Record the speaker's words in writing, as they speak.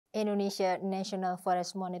Indonesia National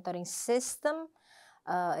Forest Monitoring System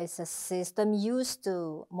is a system used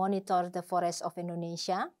to monitor the forests of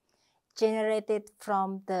Indonesia, generated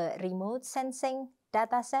from the remote sensing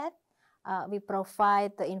dataset. We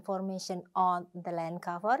provide the information on the land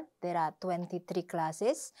cover. There are 23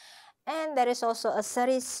 classes. And there is also a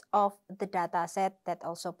series of the dataset that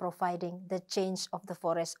also providing the change of the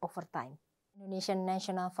forest over time. Indonesian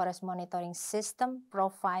National Forest Monitoring System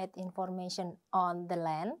provide information on the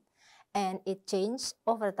land and it changes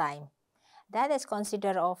over time. That is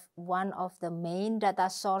considered of one of the main data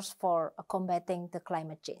source for combating the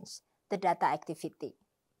climate change, the data activity.